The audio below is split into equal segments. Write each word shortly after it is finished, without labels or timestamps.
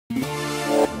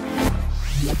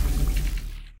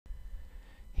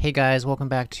Hey guys, welcome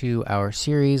back to our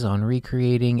series on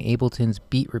recreating Ableton's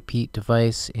beat repeat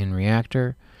device in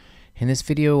Reaktor. In this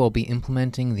video, I'll be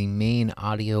implementing the main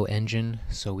audio engine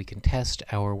so we can test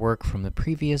our work from the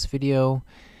previous video,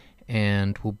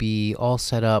 and we'll be all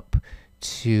set up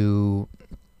to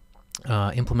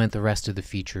implement the rest of the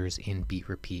features in beat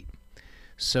repeat.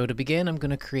 So to begin, I'm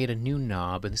going to create a new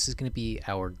knob, and this is going to be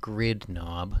our grid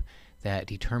knob that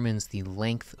determines the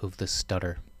length of the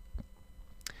stutter.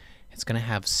 It's going to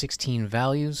have 16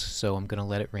 values, so I'm going to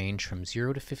let it range from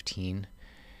 0 to 15,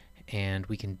 and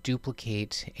we can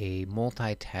duplicate a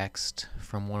multi-text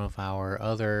from one of our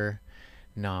other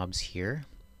knobs here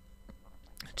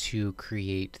to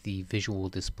create the visual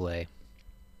display.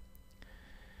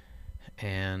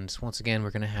 And once again,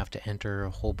 we're going to have to enter a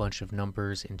whole bunch of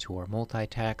numbers into our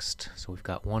multi-text. So we've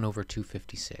got 1 over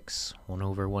 256, 1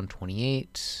 over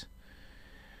 128,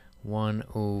 1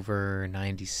 over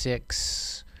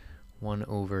 96, 1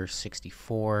 over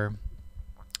 64,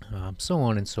 so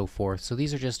on and so forth. So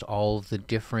these are just all of the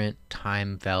different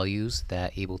time values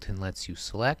that Ableton lets you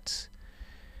select.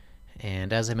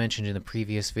 And as I mentioned in the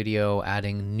previous video,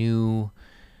 adding new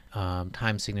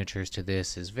time signatures to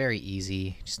this is very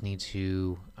easy. You just need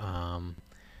to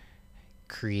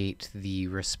create the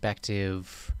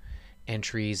respective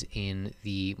entries in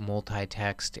the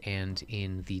multi-text and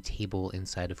in the table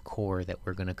inside of core that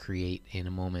we're going to create in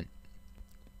a moment.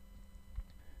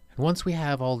 Once we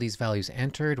have all these values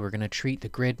entered, we're going to treat the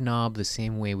grid knob the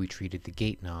same way we treated the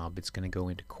gate knob. It's going to go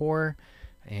into core,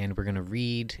 and we're going to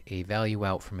read a value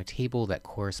out from a table that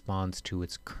corresponds to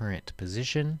its current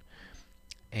position,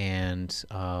 and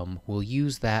we'll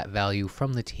use that value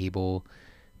from the table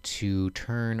to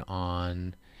turn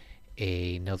on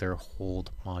another hold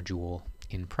module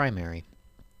in primary.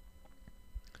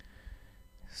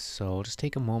 So just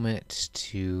take a moment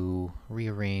to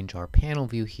rearrange our panel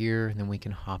view here, and then we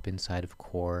can hop inside of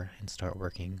core and start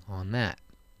working on that.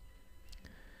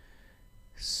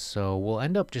 So we'll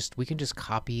end up we can just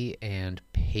copy and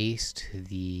paste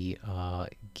the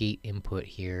gate input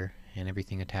here and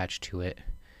everything attached to it,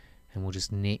 and we'll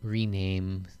just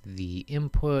rename the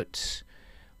input.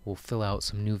 We'll fill out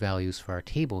some new values for our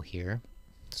table here.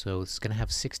 So it's going to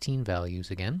have 16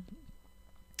 values again.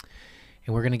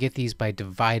 And we're going to get these by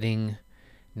dividing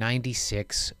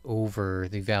 96 over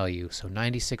the value. So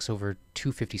 96 over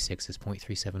 256 is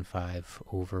 0.375,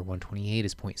 over 128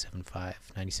 is 0.75,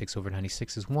 96 over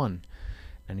 96 is 1,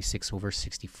 96 over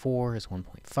 64 is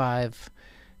 1.5,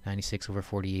 96 over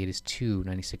 48 is 2,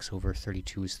 96 over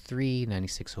 32 is 3,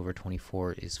 96 over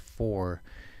 24 is 4,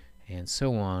 and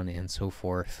so on and so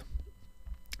forth.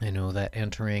 I know that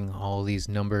entering all these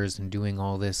numbers and doing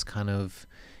all this kind of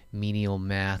menial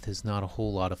math is not a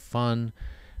whole lot of fun,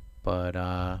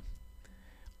 but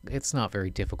it's not very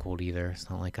difficult either. It's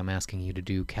not like I'm asking you to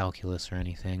do calculus or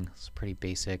anything. It's pretty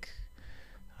basic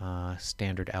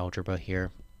standard algebra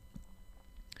here.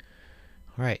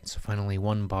 Alright, so finally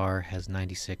one bar has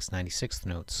 96 96th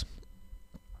notes.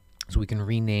 So we can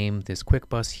rename this quick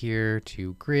bus here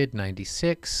to grid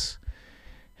 96,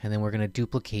 and then we're going to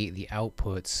duplicate the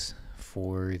outputs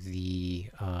for the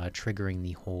triggering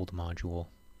the hold module.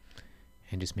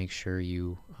 And just make sure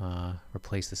you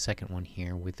replace the second one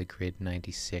here with the grid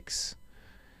 96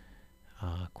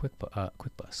 quick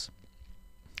bus.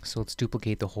 So let's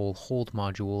duplicate the whole hold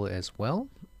module as well.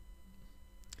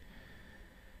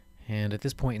 And at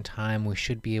this point in time, we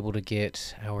should be able to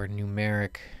get our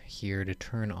numeric here to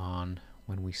turn on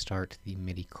when we start the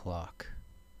MIDI clock.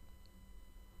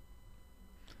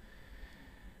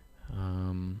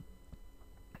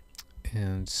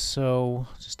 And so,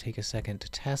 just take a second to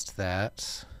test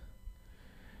that.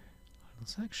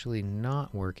 It's actually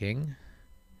not working.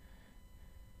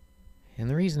 And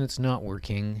the reason it's not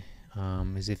working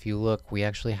is if you look, we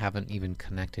actually haven't even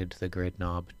connected the grid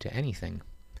knob to anything.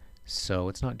 So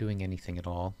it's not doing anything at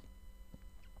all.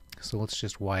 So let's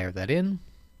just wire that in.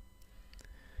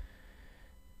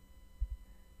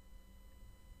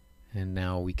 And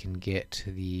now we can get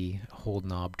the hold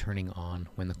knob turning on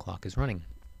when the clock is running.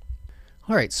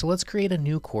 Alright, so let's create a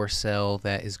new core cell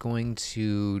that is going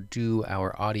to do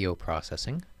our audio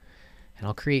processing. And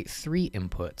I'll create 3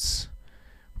 inputs.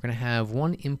 We're going to have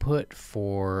one input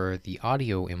for the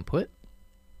audio input.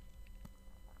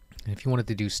 And if you wanted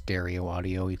to do stereo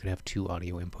audio, you could have 2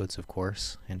 audio inputs, of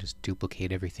course, and just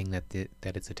duplicate everything that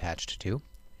it's attached to.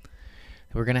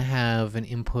 Then we're going to have an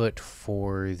input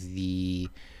for the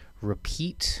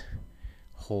repeat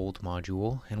hold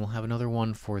module, and we'll have another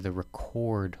one for the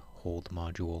record hold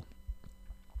module.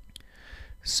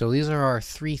 So these are our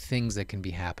 3 things that can be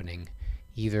happening.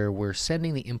 Either we're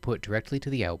sending the input directly to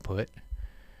the output,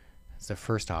 That's the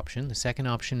first option. The second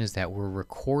option is that we're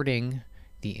recording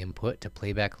the input to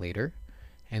play back later.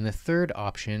 And the third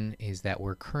option is that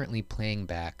we're currently playing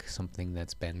back something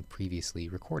that's been previously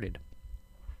recorded.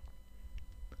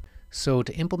 So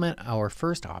to implement our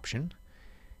first option,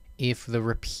 if the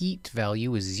repeat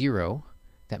value is 0,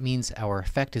 that means our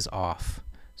effect is off.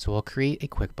 So I'll create a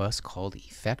quick bus called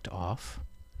effect off,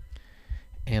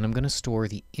 and I'm going to store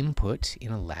the input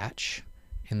in a latch,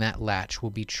 and that latch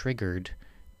will be triggered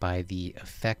by the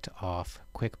effect off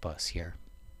quick bus here.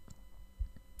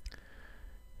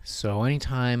 So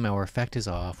anytime our effect is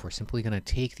off, we're simply going to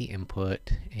take the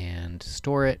input and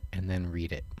store it and then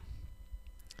read it.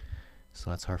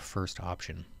 So that's our first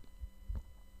option.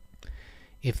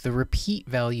 If the repeat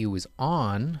value is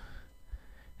on,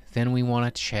 then we want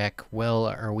to check, well,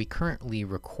 are we currently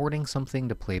recording something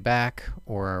to play back,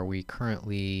 or are we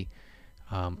currently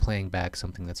playing back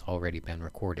something that's already been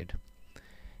recorded?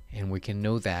 And we can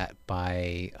know that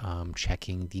by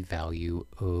checking the value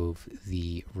of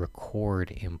the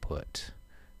record input.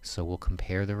 So we'll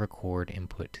compare the record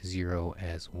input to 0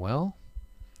 as well.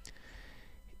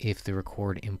 If the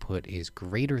record input is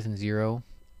greater than 0,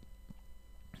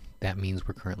 that means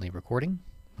we're currently recording.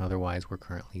 Otherwise, we're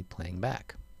currently playing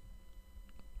back.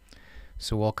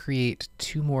 So I'll create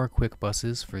 2 more quick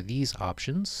buses for these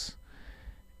options,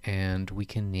 and we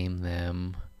can name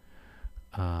them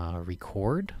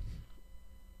record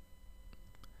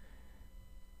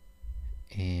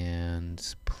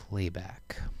and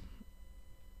playback.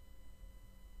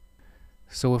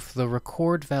 So if the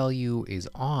record value is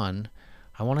on,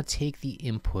 I want to take the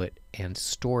input and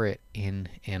store it in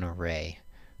an array.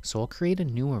 So I'll create a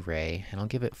new array, and I'll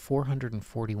give it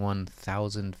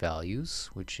 441,000 values,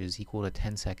 which is equal to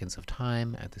 10 seconds of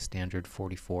time at the standard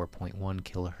 44.1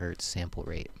 kilohertz sample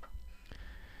rate.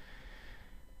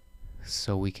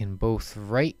 So we can both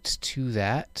write to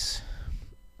that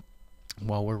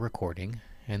while we're recording,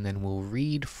 and then we'll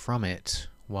read from it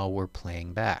while we're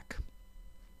playing back.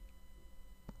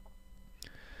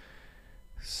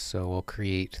 So we'll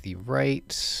create the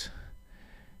write,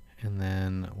 and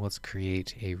then let's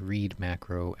create a read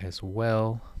macro as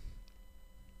well.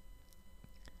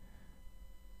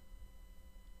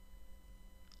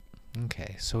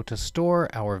 Okay, so to store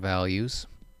our values,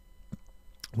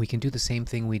 we can do the same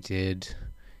thing we did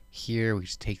here. We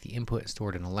just take the input and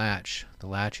store it in a latch. The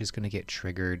latch is going to get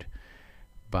triggered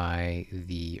by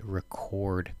the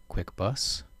record quick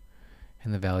bus,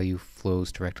 and the value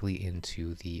flows directly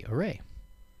into the array.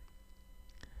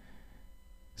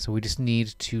 So we just need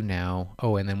to now,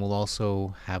 and then we'll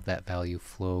also have that value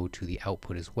flow to the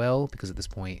output as well, because at this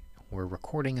point we're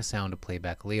recording a sound to play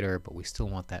back later, but we still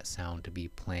want that sound to be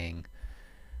playing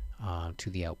to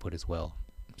the output as well,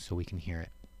 so we can hear it.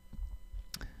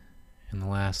 And the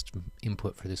last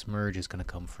input for this merge is going to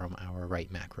come from our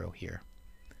write macro here.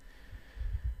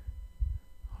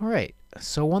 Alright,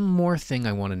 so one more thing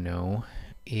I want to know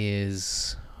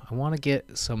is I want to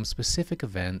get some specific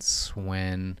events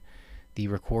when the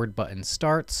record button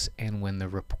starts and when the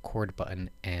record button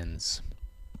ends.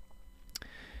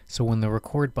 So when the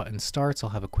record button starts, I'll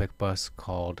have a quick bus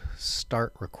called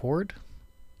start record.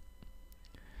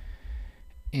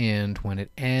 And when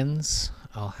it ends,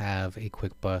 I'll have a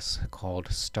quick bus called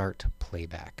start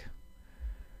playback.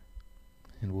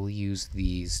 And we'll use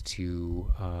these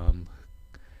to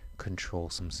control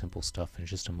some simple stuff in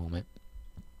just a moment.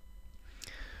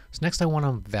 So next I want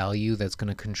a value that's going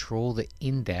to control the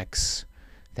index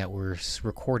that we're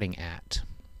recording at.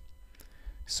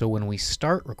 So when we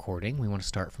start recording, we want to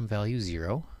start from value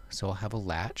 0. So I'll have a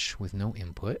latch with no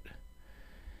input,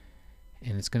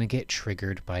 and it's going to get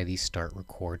triggered by the start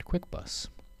record quick bus.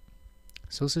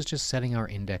 So this is just setting our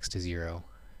index to 0.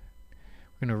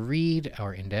 We're going to read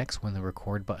our index when the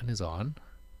record button is on,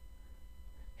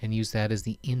 and use that as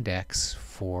the index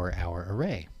for our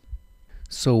array.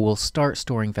 So we'll start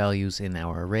storing values in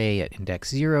our array at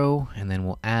index 0, and then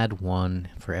we'll add 1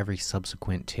 for every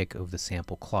subsequent tick of the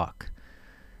sample clock.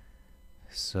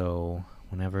 So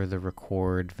whenever the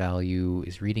record value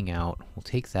is reading out, we'll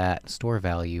take that, store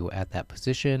value at that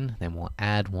position, then we'll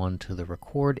add 1 to the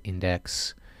record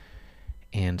index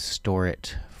and store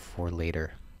it for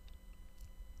later.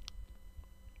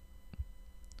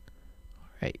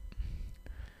 Alright.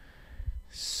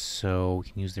 So we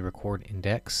can use the record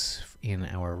index in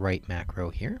our write macro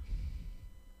here.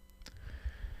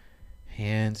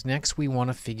 And next we want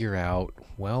to figure out,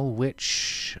 well,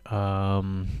 which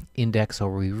index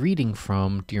are we reading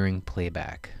from during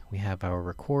playback? We have our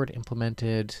record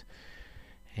implemented,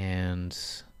 and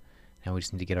now we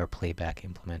just need to get our playback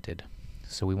implemented.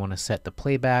 So we want to set the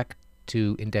playback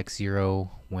to index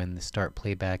 0 when the start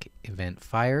playback event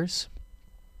fires.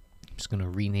 I'm just going to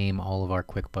rename all of our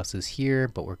quick buses here,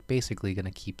 but we're basically going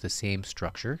to keep the same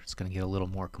structure. It's going to get a little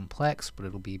more complex, but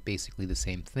it'll be basically the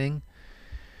same thing.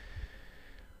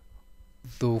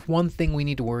 The one thing we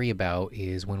need to worry about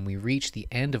is when we reach the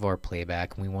end of our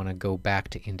playback and we want to go back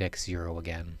to index 0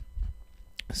 again.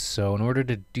 So in order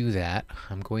to do that,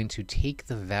 I'm going to take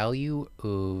the value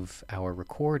of our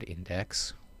record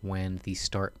index when the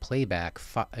start playback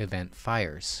event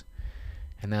fires.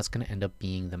 And that's going to end up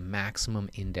being the maximum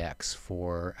index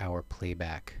for our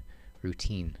playback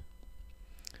routine.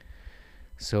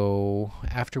 So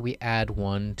after we add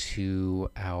 1 to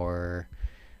our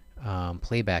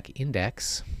playback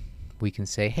index, we can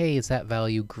say, hey, is that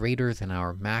value greater than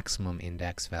our maximum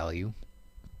index value?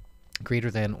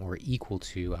 Greater than or equal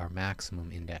to our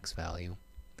maximum index value.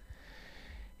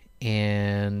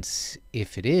 And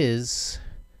if it is,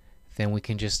 then we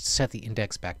can just set the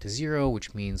index back to 0,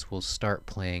 which means we'll start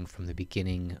playing from the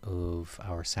beginning of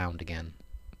our sound again.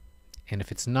 And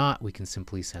if it's not, we can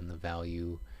simply send the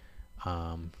value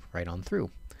right on through.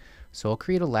 So I'll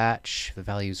create a latch. If the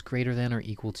value is greater than or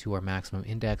equal to our maximum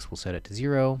index, we'll set it to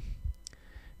 0.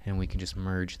 And we can just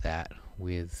merge that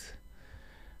with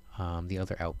the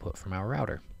other output from our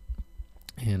router.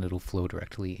 And it'll flow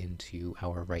directly into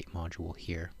our write module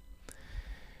here.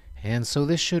 And so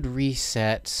this should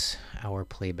reset our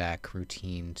playback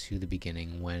routine to the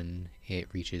beginning when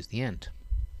it reaches the end.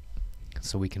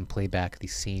 So we can play back the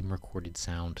same recorded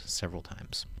sound several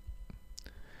times.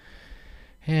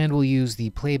 And we'll use the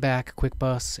playback quick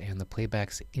bus and the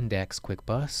playback's index quick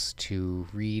bus to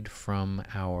read from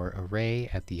our array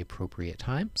at the appropriate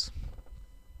times.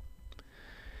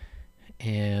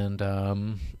 And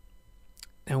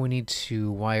now we need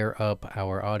to wire up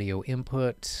our audio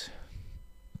input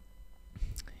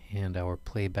and our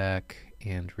playback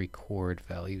and record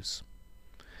values.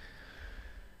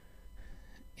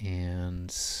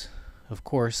 And of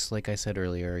course, like I said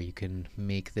earlier, you can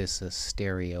make this a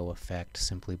stereo effect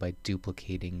simply by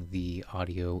duplicating the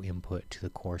audio input to the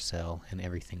core cell and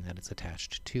everything that it's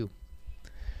attached to.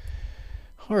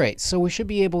 Alright, so we should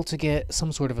be able to get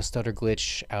some sort of a stutter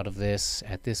glitch out of this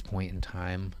at this point in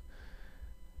time.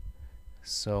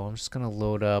 So I'm just going to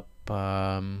load up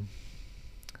a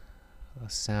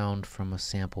sound from a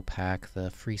sample pack, the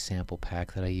free sample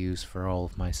pack that I use for all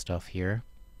of my stuff here.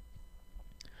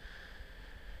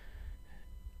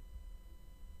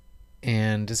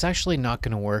 And it's actually not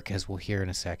going to work, as we'll hear in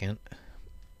a second.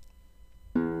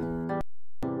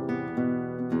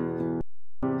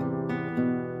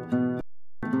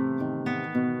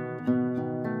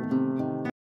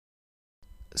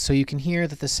 So you can hear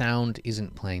that the sound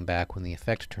isn't playing back when the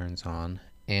effect turns on,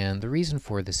 and the reason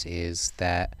for this is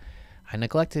that I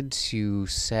neglected to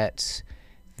set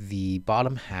the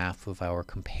bottom half of our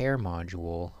compare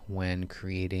module when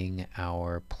creating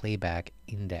our playback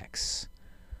index.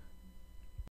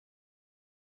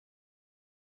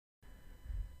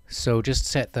 So just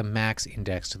set the max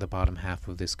index to the bottom half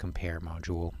of this compare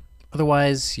module.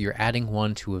 Otherwise, you're adding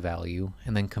 1 to a value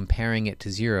and then comparing it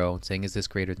to 0 and saying, is this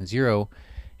greater than 0?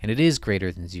 And it is greater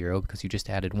than 0 because you just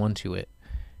added 1 to it.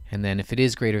 And then if it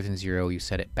is greater than 0, you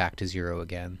set it back to 0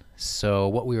 again. So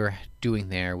what we were doing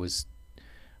there was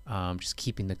just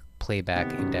keeping the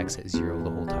playback index at 0 the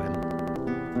whole time.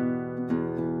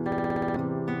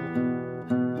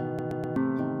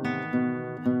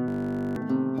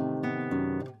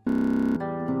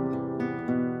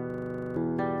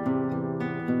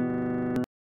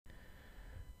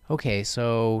 Okay,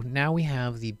 so now we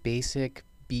have the basic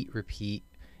beat repeat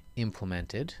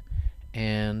implemented,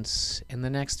 and in the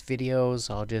next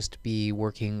videos I'll just be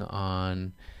working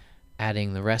on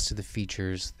adding the rest of the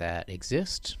features that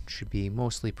exist. Should be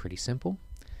mostly pretty simple.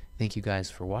 Thank you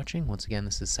guys for watching. Once again,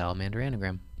 this is Salamander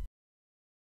Anagram.